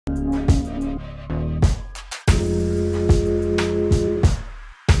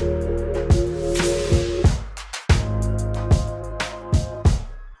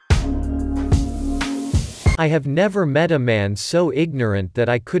I have never met a man so ignorant that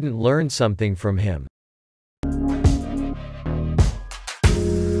I couldn't learn something from him.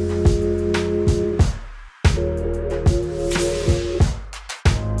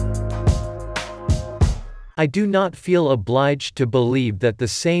 I do not feel obliged to believe that the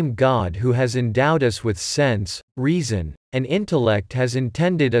same God who has endowed us with sense, reason, and intellect has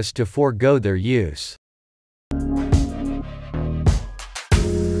intended us to forego their use.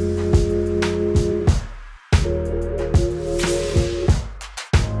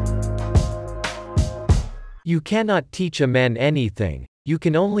 You cannot teach a man anything, you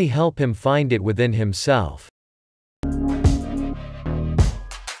can only help him find it within himself.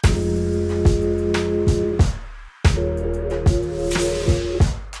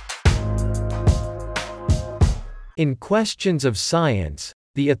 In questions of science,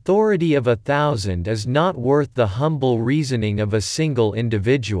 the authority of 1,000 is not worth the humble reasoning of a single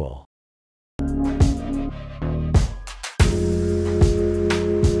individual.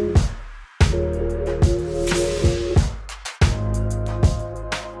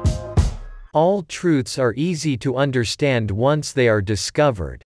 All truths are easy to understand once they are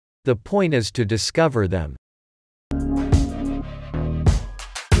discovered. The point is to discover them.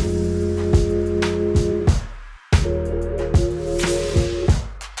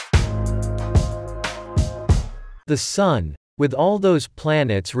 The sun, with all those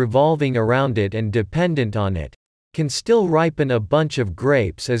planets revolving around it and dependent on it, can still ripen a bunch of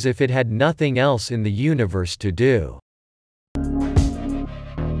grapes as if it had nothing else in the universe to do.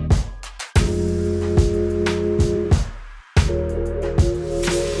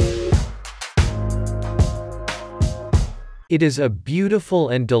 It is a beautiful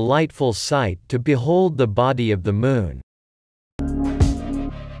and delightful sight to behold the body of the moon.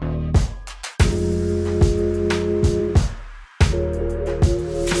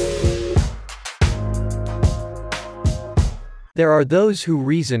 There are those who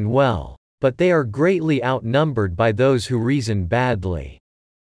reason well, but they are greatly outnumbered by those who reason badly.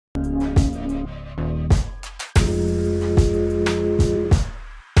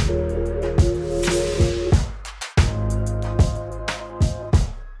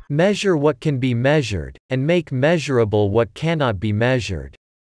 Measure what can be measured, and make measurable what cannot be measured.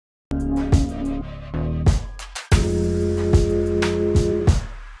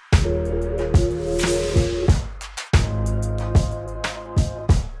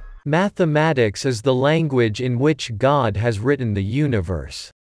 Mathematics is the language in which God has written the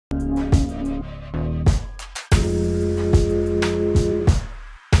universe.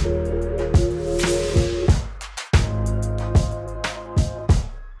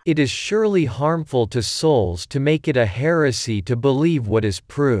 It is surely harmful to souls to make it a heresy to believe what is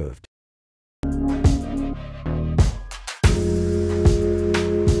proved.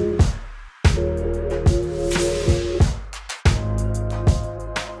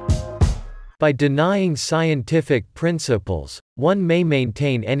 By denying scientific principles, one may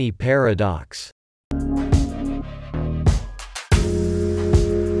maintain any paradox.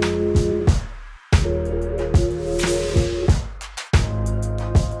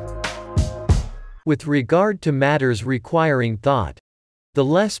 With regard to matters requiring thought, the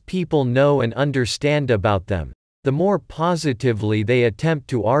less people know and understand about them, the more positively they attempt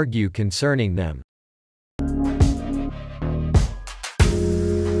to argue concerning them.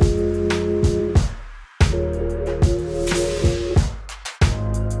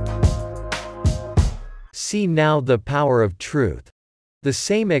 See now the power of truth. The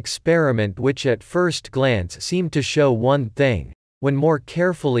same experiment which at first glance seemed to show one thing, when more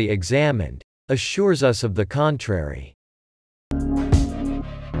carefully examined, assures us of the contrary.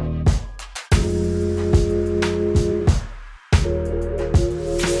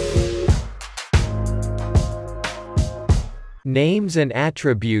 Names and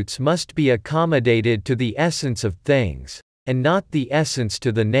attributes must be accommodated to the essence of things, and not the essence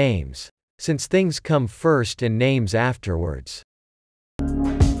to the names, since things come first and names afterwards.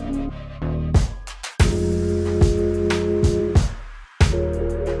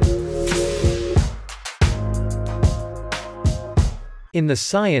 In the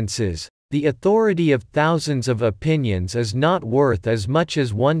sciences, the authority of thousands of opinions is not worth as much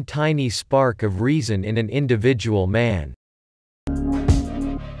as one tiny spark of reason in an individual man.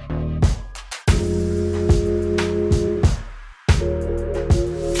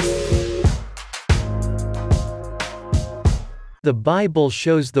 The Bible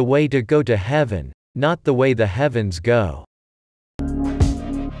shows the way to go to heaven, not the way the heavens go.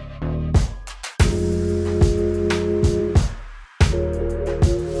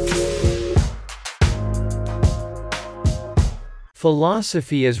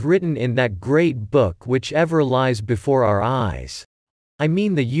 Philosophy is written in that great book which ever lies before our eyes. I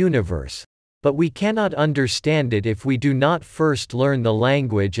mean the universe. But we cannot understand it if we do not first learn the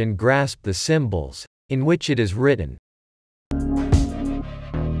language and grasp the symbols, in which it is written.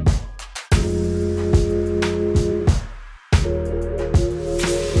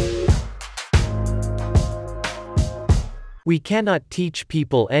 We cannot teach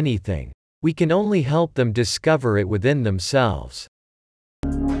people anything. We can only help them discover it within themselves.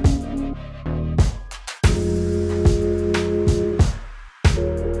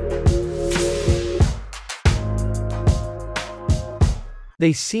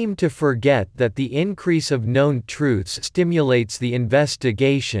 They seem to forget that the increase of known truths stimulates the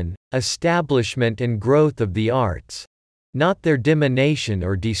investigation, establishment and growth of the arts, not their diminution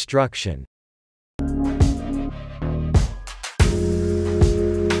or destruction.